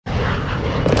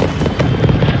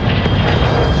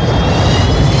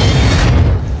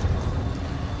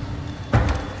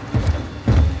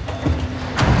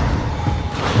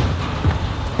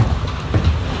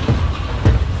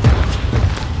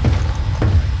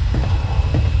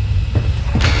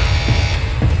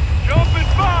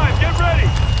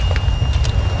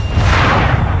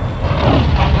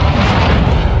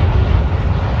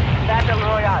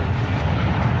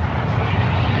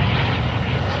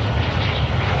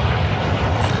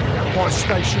my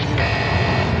station here.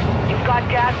 You've got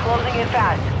gas closing in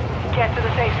fast. Get to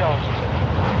the safe zone.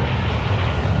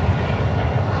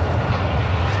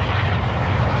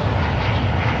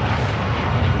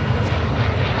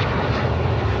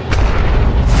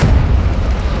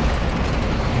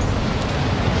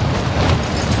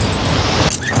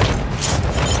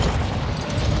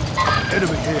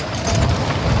 Enemy here.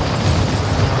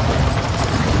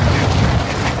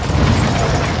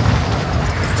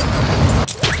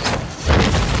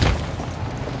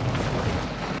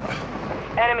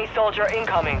 Enemy soldier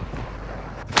incoming.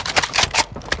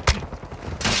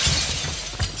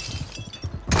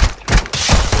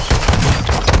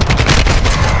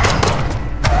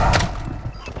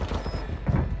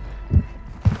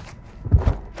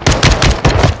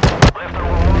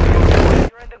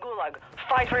 You're in the gulag.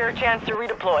 Fight for your chance to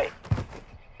redeploy.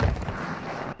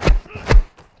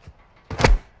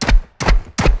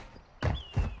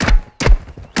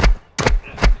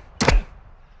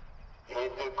 In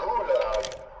the gulag,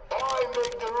 I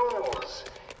make the rules.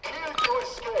 Kill to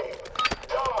escape.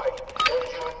 Die, and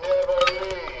you never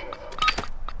leave.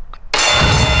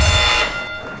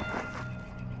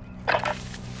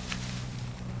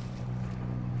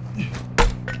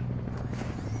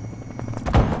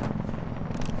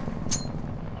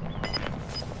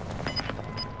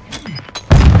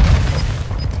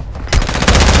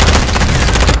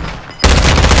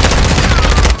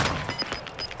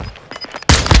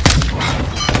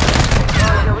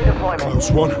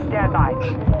 Close one. Stand by.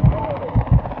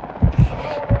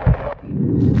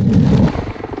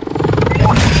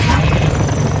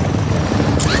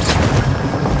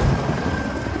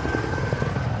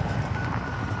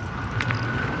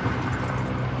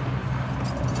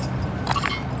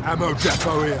 Ammo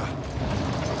depot here.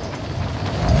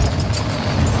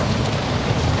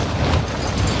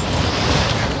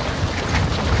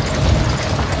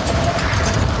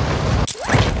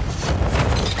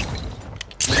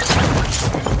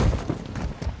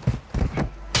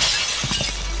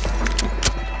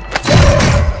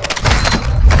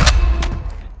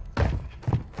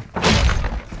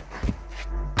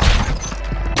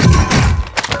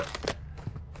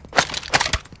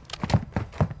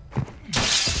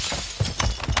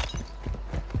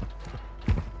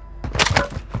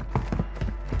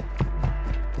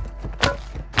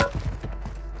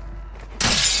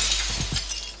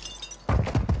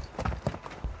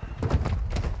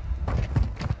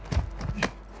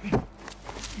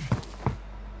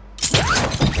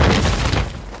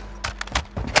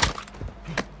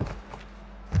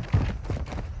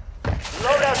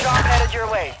 Loadout drop headed your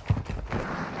way.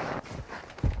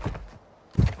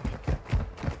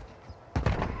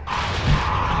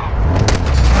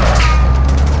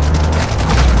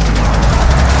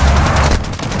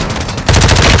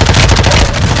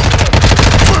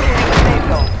 Safe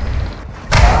zone.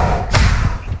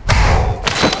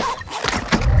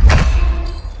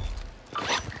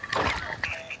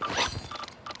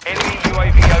 Enemy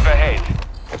UAV overhead.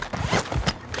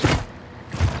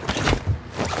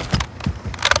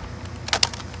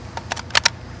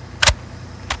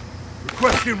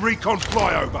 Requesting recon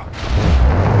flyover.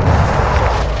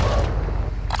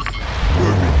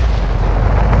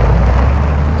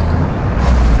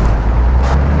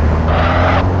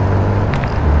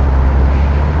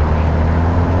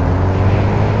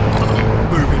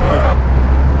 Moving here.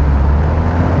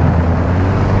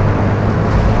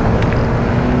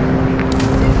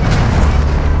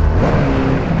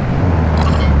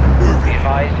 Be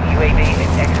advised, UAV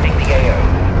is exiting the AO.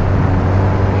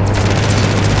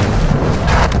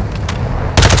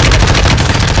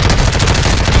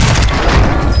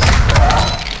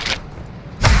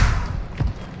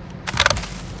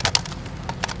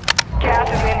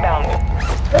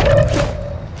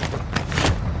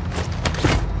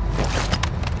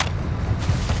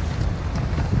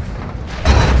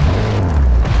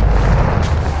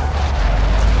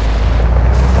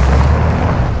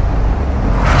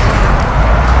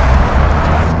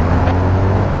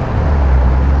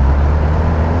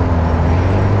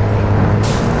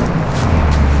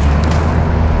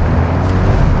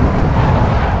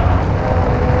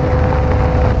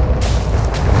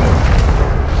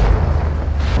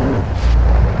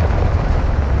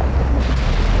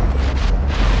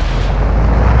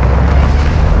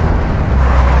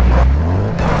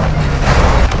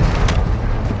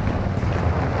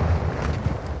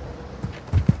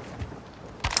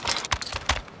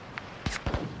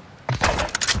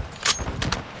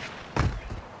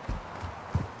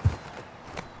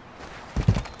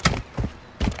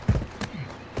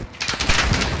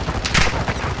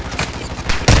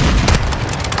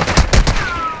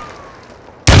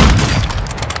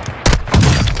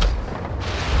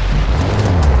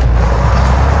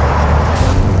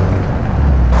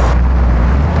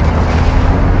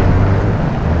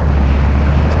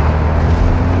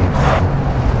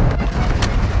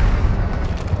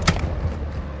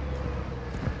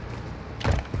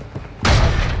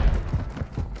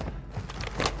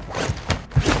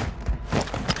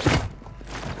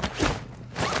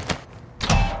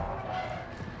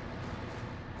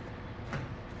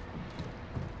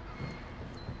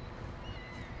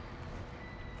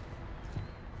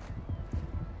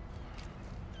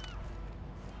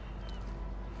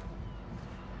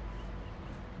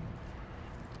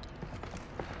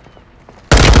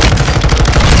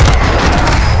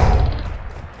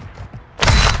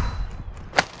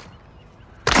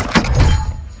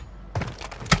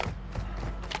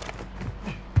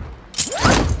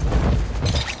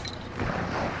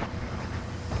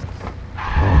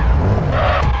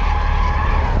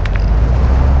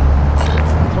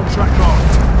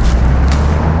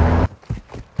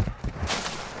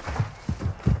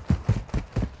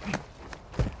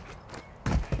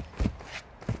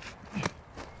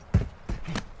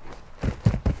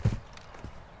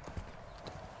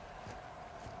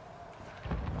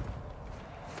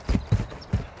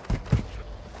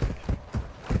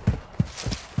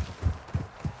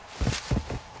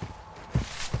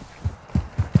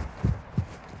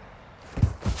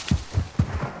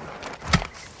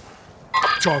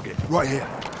 Target, right here.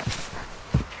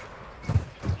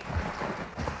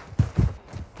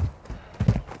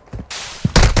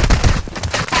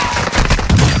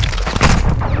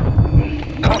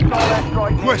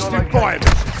 Quest environment.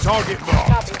 Target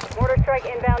marked. Copy. Mortar strike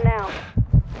inbound now.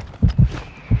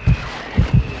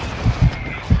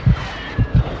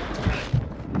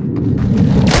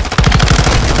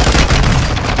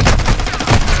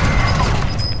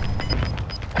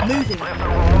 Moving. This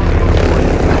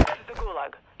is the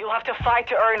Gulag. You'll have to fight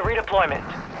to earn redeployment.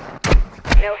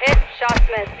 No hit, shots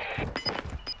missed.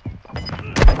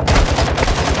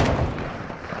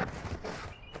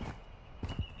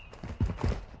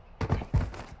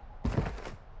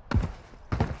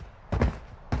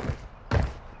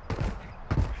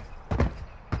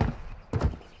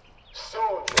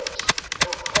 Soldiers,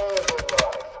 you failed in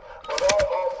life, but I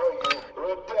offer you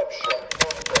redemption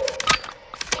in bed.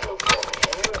 You come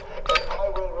here, and I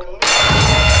will release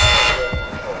you.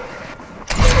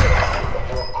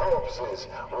 Your corpses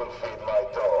will feed my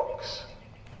dogs.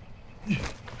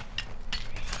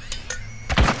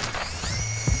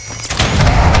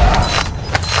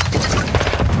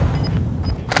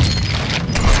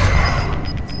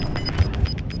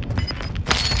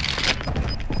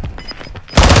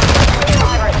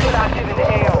 Fire still active in the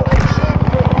AO.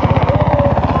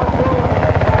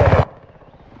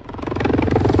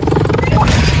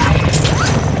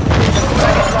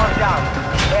 Target locked down.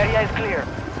 Area is clear.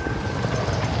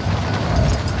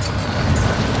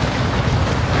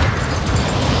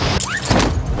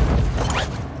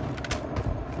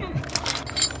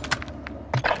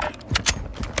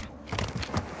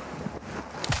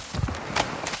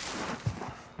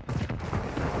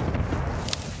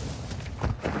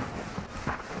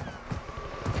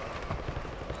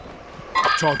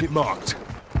 Target marked.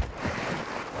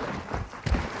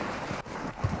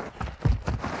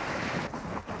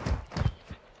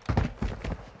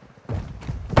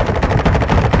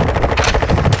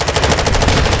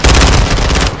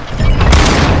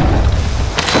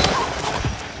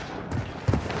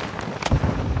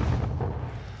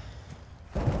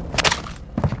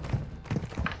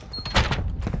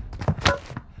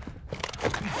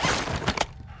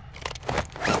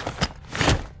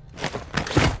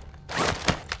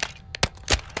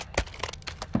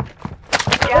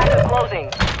 Gas is closing.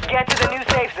 Get to the new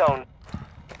safe zone.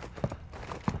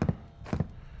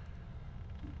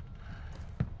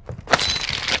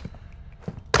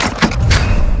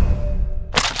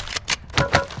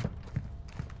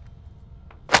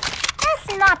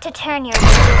 Best not to turn your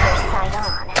laser sight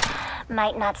on.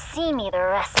 Might not see me the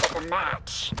rest of the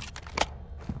match.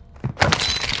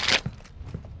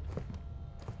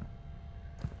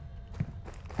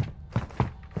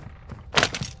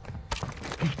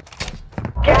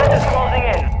 Gas is closing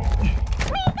in.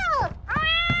 Weasel!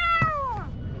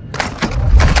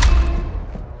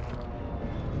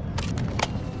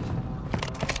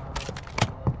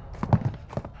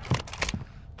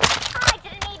 I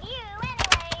didn't need you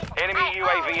anyways. Enemy I UAV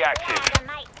always active. land on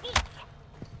my feet.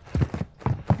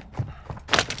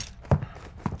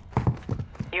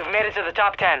 You've made it to the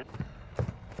top 10.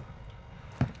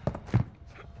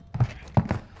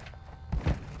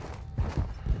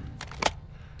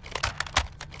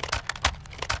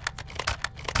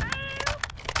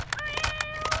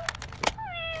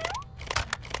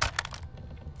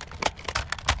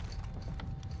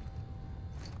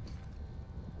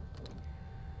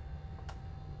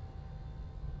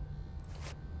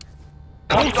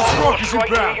 Rockets Strike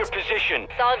near inbound. your position.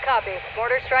 Solid copy.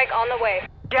 Mortar strike on the way.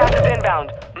 Gas is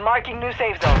inbound. Marking new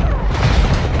safe zone.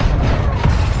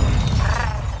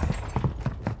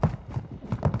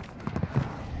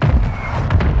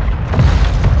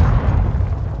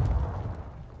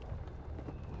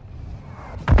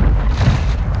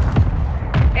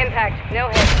 Impact. No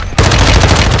hit.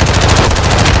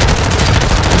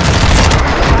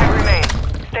 5 remain.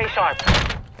 Stay sharp.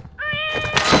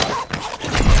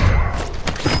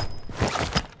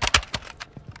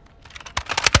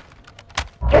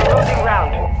 Closing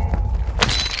round.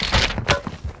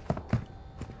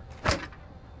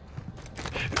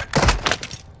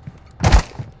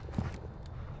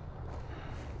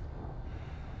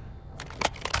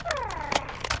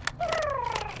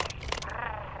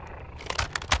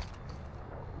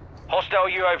 Hostile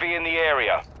UAV in the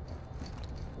area.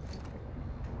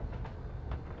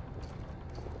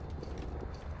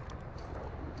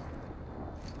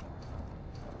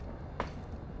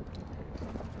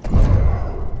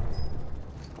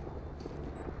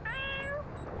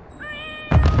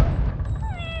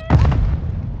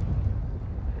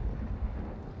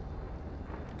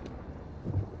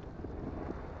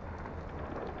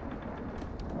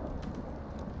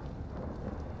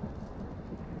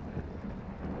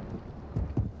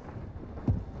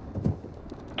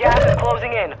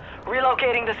 closing in.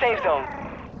 Relocating the safe zone.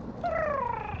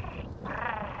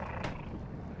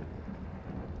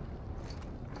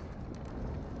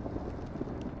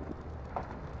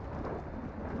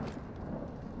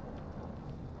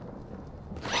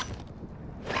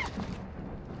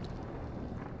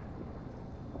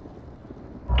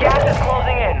 Gas is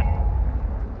closing in.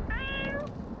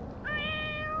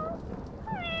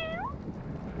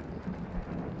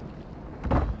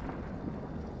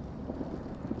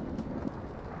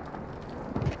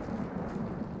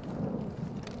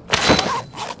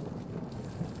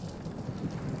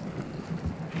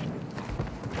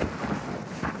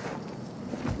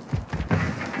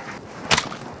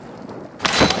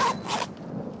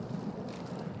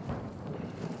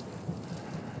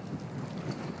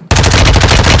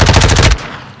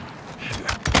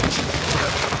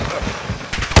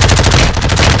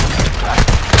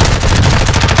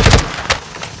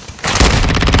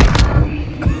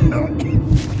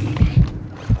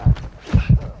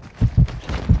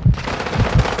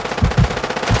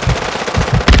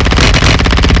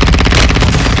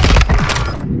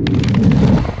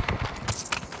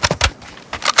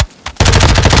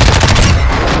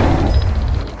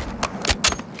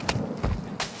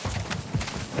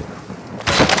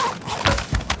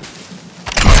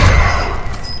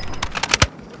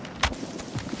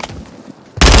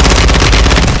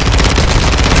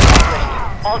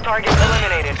 All targets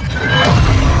eliminated.